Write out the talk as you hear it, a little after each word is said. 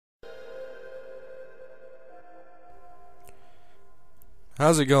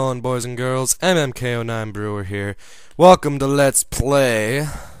How's it going, boys and girls? MMKO9 Brewer here. Welcome to Let's Play.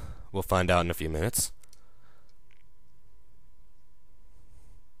 We'll find out in a few minutes.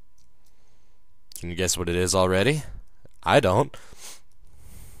 Can you guess what it is already? I don't.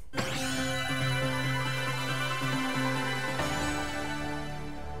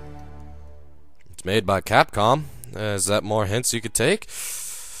 It's made by Capcom. Is that more hints you could take?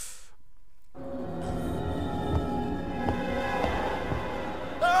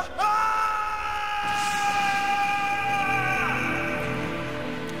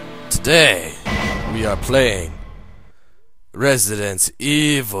 Today, we are playing Resident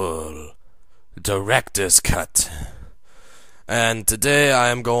Evil Director's Cut. And today I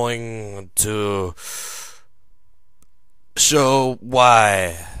am going to show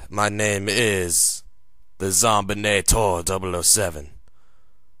why my name is the Zombinator 007.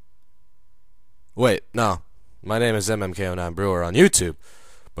 Wait, no. My name is MMKO9 Brewer on YouTube.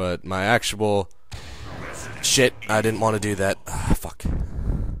 But my actual... Shit, I didn't want to do that. Fuck.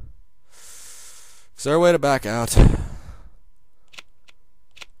 Is there a way to back out?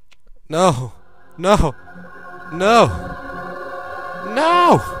 No! No! No!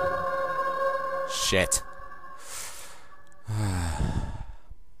 No! Shit.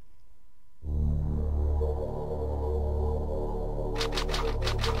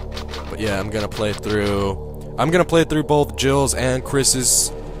 But yeah, I'm gonna play through both Jill's and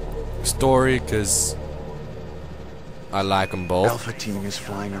Chris's story, because I like them both. Alpha Team is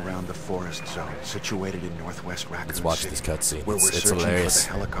flying around the forest zone situated in northwest Raccoon Let's watch City, this cutscene. where we're It's searching hilarious.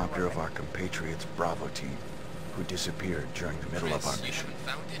 for the helicopter of our compatriots Bravo Team, who disappeared during the middle of our mission.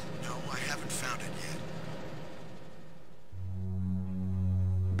 Found it? No, I haven't found it yet.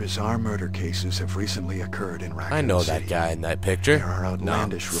 Bizarre murder cases have recently occurred in Raccoon I know City. that guy in that picture. There are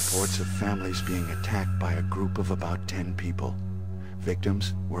outlandish No. reports of families being attacked by a group of about 10 people.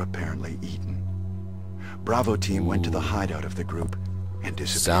 Victims were apparently eaten. Bravo Team went to the hideout of the group and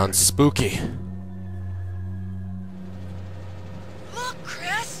disappeared. Sounds spooky. Look,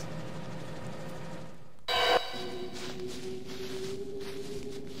 Chris!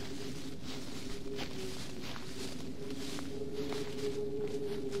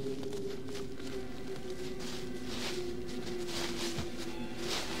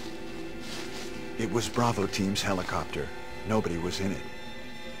 It was Bravo Team's helicopter. Nobody was in it.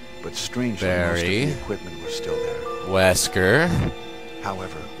 But strangely, most of Barry. the equipment was still there. Wesker.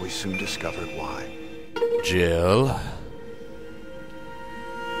 However, we soon discovered why. Jill.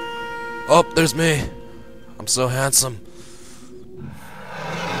 Oh, there's me. I'm so handsome.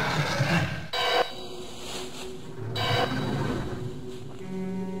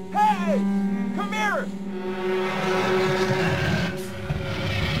 Hey! Come here!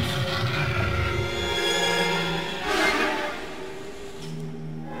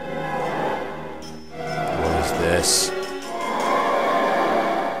 What is this?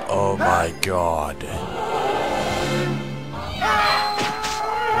 Oh my god.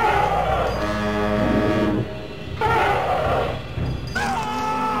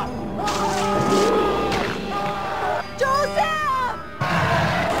 Joseph!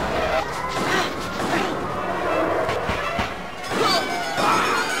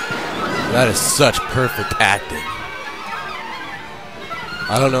 That is such perfect acting.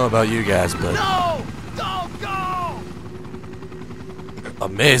 I don't know about you guys, but No! Don't go!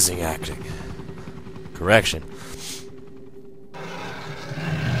 amazing acting. Correction.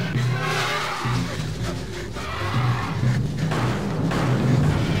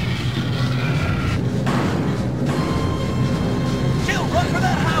 Jill, run for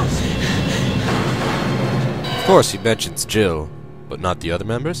that house! Of course, he mentions Jill, but not the other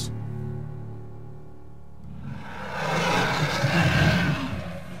members.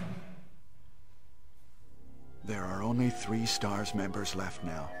 There are only 3 STARS members left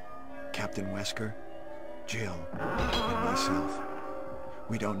now. Captain Wesker, Jill, and myself.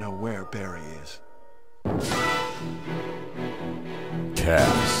 We don't know where Barry is.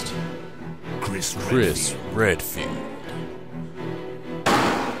 Cast. Chris Redfield.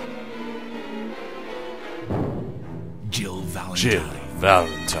 Jill Valentine. Jill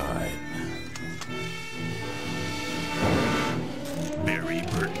Valentine. Barry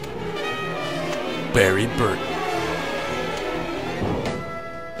Burton. Barry Burton.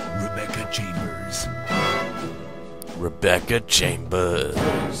 Rebecca Chambers. Rebecca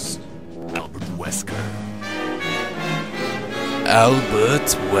Chambers. Albert Wesker. Albert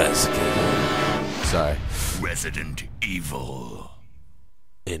Wesker. Sorry. Resident Evil.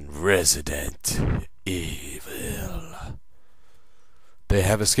 In Resident Evil. They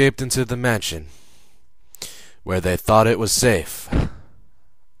have escaped into the mansion, where they thought it was safe.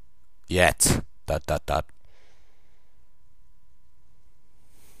 Yet. Dot dot dot.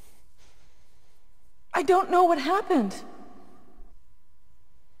 I don't know what happened.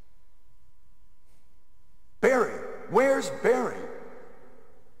 Barry! Where's Barry?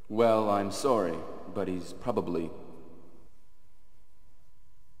 Well, I'm sorry, but he's probably...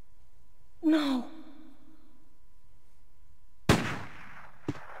 No.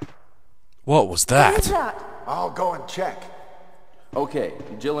 What was What is that? that? I'll go and check. Okay,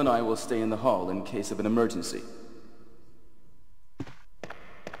 Jill and I will stay in the hall in case of an emergency.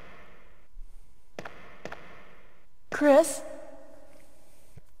 Chris?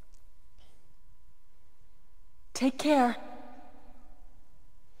 Take care.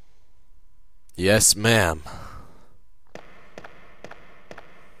 Yes, ma'am.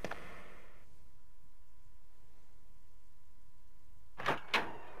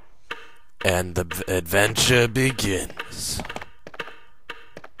 And the adventure begins.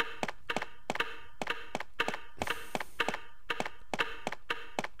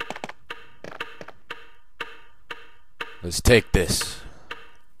 Let's take this.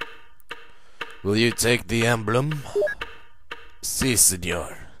 Will you take the emblem? Si,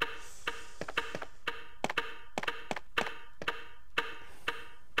 senor.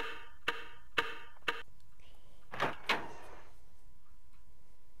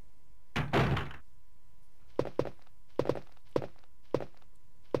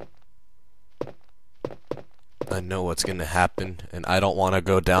 I know what's gonna happen, and I don't want to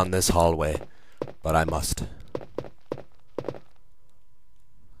go down this hallway, but I must.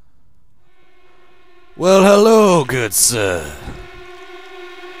 Well, hello, good sir.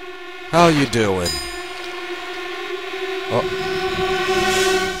 How you doing?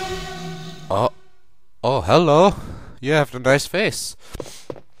 Oh, hello. You have a nice face.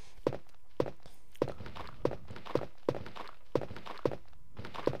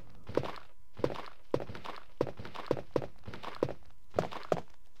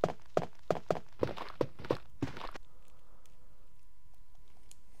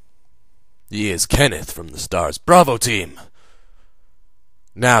 He is Kenneth from the Stars Bravo team.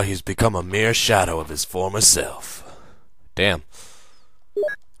 Now he's become a mere shadow of his former self. Damn.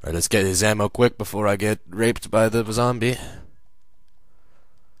 Alright, let's get his ammo quick before I get raped by the zombie.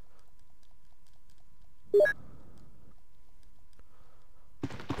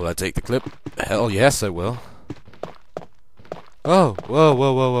 Will I take the clip? Hell yes, I will. Oh, whoa,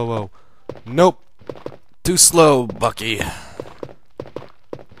 whoa, whoa, whoa, whoa. Nope. Too slow, Bucky.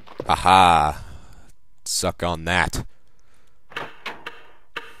 Haha. Suck on that.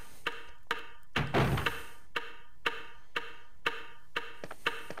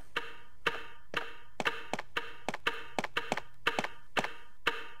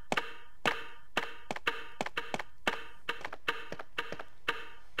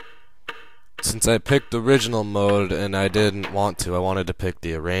 Since I picked original mode and I didn't want to, I wanted to pick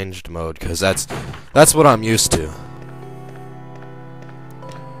the arranged mode because that's what I'm used to.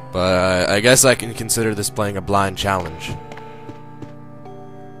 But I guess I can consider this playing a blind challenge.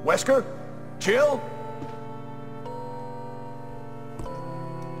 Wesker? Jill?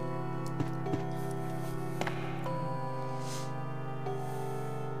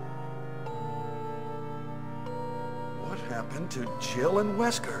 What happened to Jill and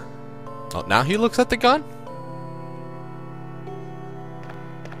Wesker? Oh, now he looks at the gun?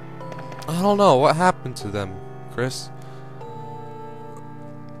 I don't know. What happened to them, Chris?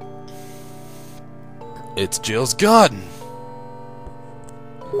 It's Jill's gun!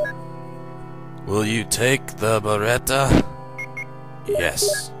 Will you take the Beretta?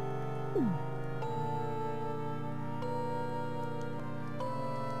 Yes.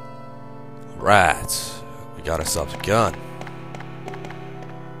 Right. We got ourselves a gun.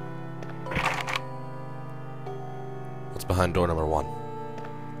 What's behind door number 1?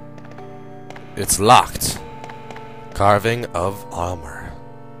 It's locked. Carving of armor.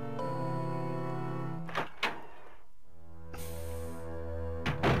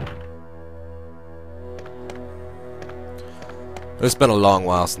 It's been a long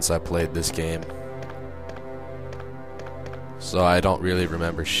while since I played this game, so I don't really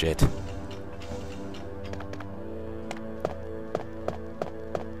remember shit.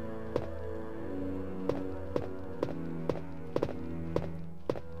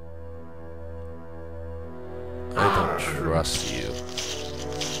 I don't trust you.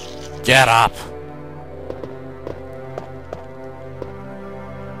 Get up!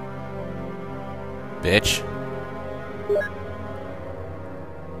 Bitch.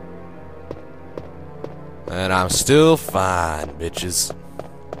 And I'm still fine, bitches.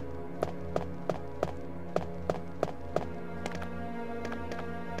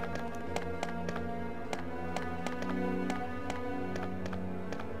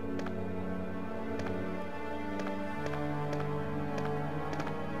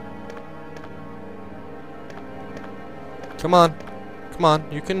 Come on. Come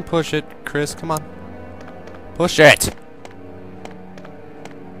on. You can push it, Chris. Come on. Push it!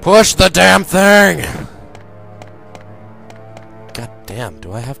 Push the damn thing! God damn,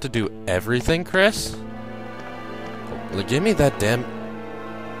 do I have to do everything, Chris? Well, give me that damn...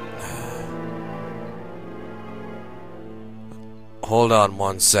 Hold on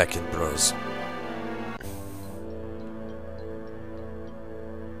 1 second, bros.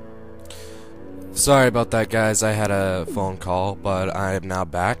 Sorry about that, guys. I had a phone call, but I am now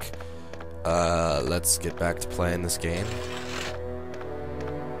back. Let's get back to playing this game.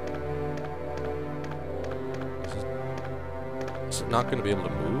 Is it not going to be able to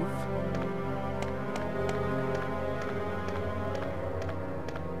move?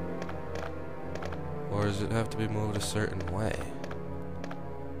 Or does it have to be moved a certain way?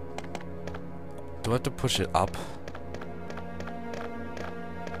 Do I have to push it up?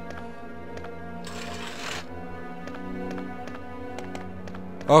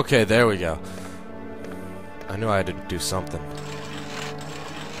 Okay, there we go. I knew I had to do something.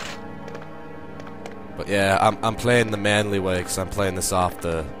 But yeah, I'm playing the manly way because I'm playing this off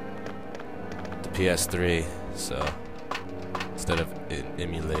the PS3, so instead of an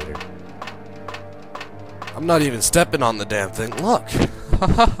emulator. I'm not even stepping on the damn thing. Look,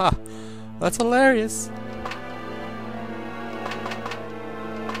 that's hilarious.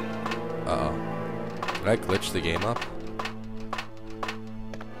 Uh-oh. Did I glitch the game up?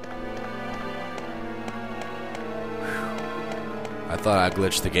 I thought I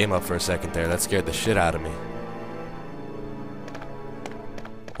glitched the game up for a second there. That scared the shit out of me.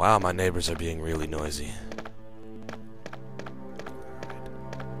 Wow, my neighbors are being really noisy.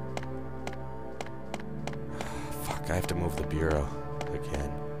 Fuck, I have to move the bureau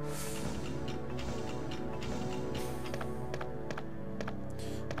again.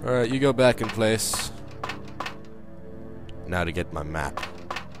 Alright, you go back in place. Now to get my map.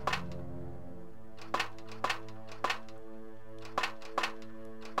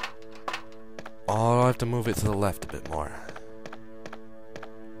 Oh, I have to move it to the left a bit more.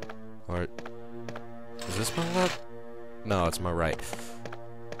 Or... is this my left? No, it's my right.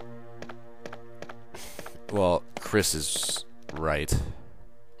 Well, Chris is right.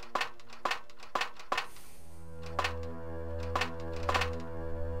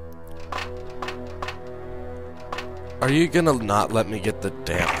 Are you gonna not let me get the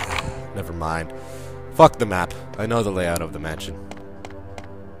damn... Never mind. Fuck the map. I know the layout of the mansion.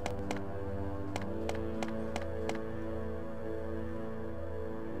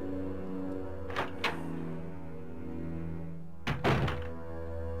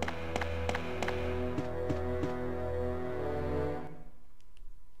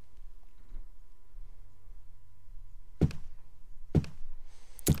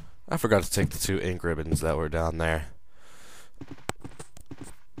 I forgot to take the 2 ink ribbons that were down there.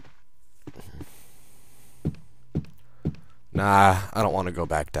 Nah, I don't want to go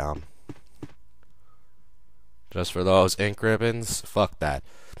back down. Just for those ink ribbons? Fuck that.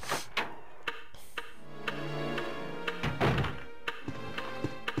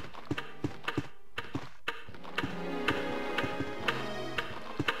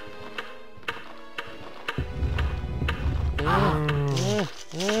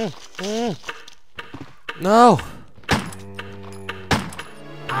 No!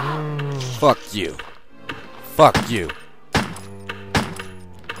 Fuck you. Fuck you.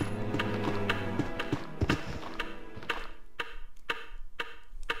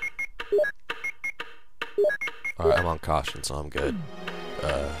 Alright, I'm on caution, so I'm good.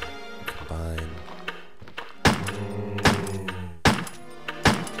 Combine.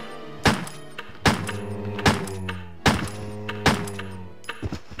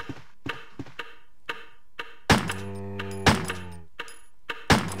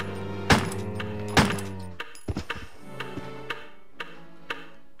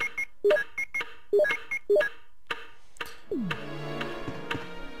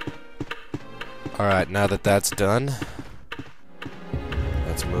 Alright, now that that's done,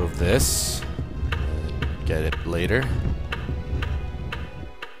 let's move this and get it later.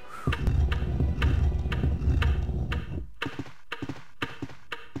 I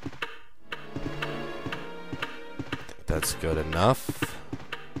think that's good enough.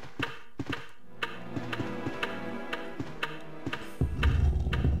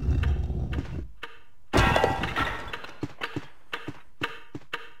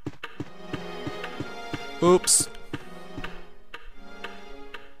 Oops.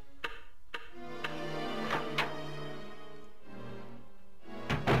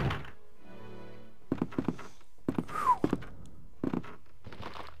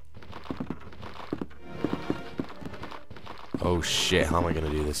 Oh shit, how am I gonna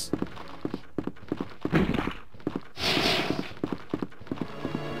do this?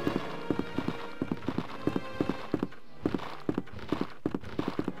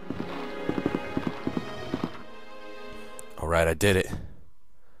 Alright, I did it.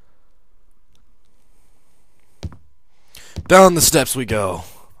 Down the steps we go.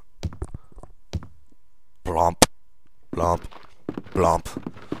 Blomp. Blomp. Blomp.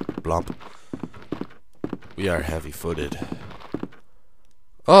 Blomp. We are heavy-footed.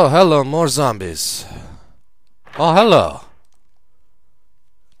 Oh, hello, more zombies. Oh, hello.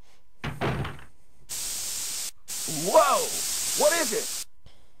 Whoa! What is it?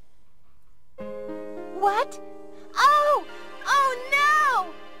 What? Oh!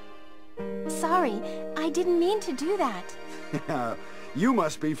 Oh no! Sorry, I didn't mean to do that. You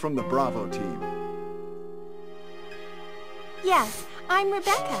must be from the Bravo team. Yes, I'm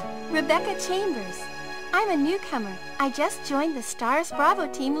Rebecca. Rebecca Chambers. I'm a newcomer. I just joined the STARS Bravo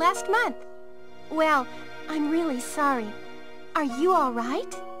team last month. Well, I'm really sorry. Are you all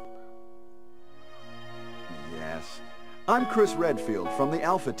right? Yes. I'm Chris Redfield from the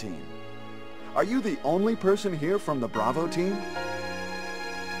Alpha team. Are you the only person here from the Bravo team?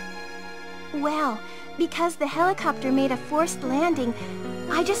 Well, because the helicopter made a forced landing,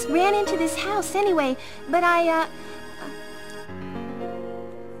 I just ran into this house anyway, but I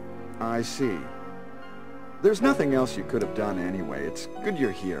see. There's nothing else you could have done anyway. It's good you're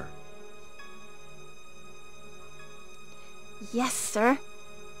here. Yes, sir.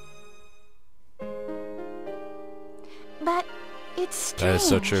 But it's strange. That is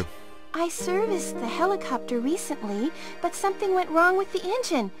so true. I serviced the helicopter recently, but something went wrong with the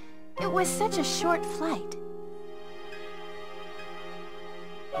engine. It was such a short flight.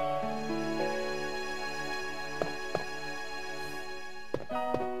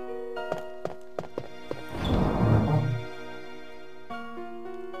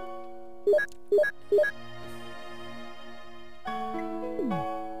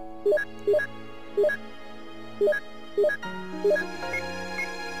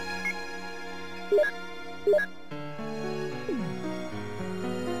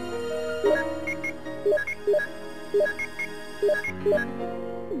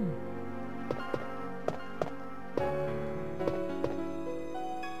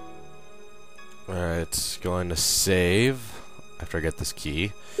 Alright, going to save after I get this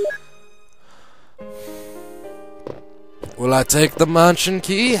key. Will I take the mansion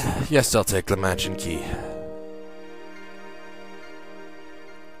key? Yes, I'll take the mansion key.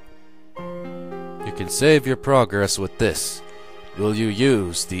 You can save your progress with this. Will you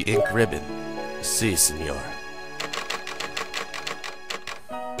use the ink ribbon? Si, senor.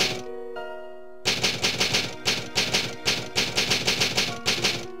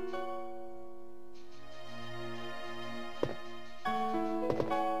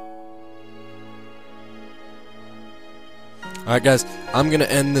 Alright guys, I'm gonna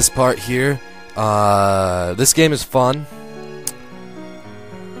end this part here. This game is fun.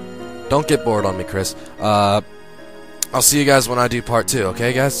 Don't get bored on me, Chris. I'll see you guys when I do part 2,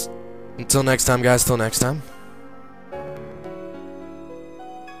 okay guys? Until next time guys, till next time.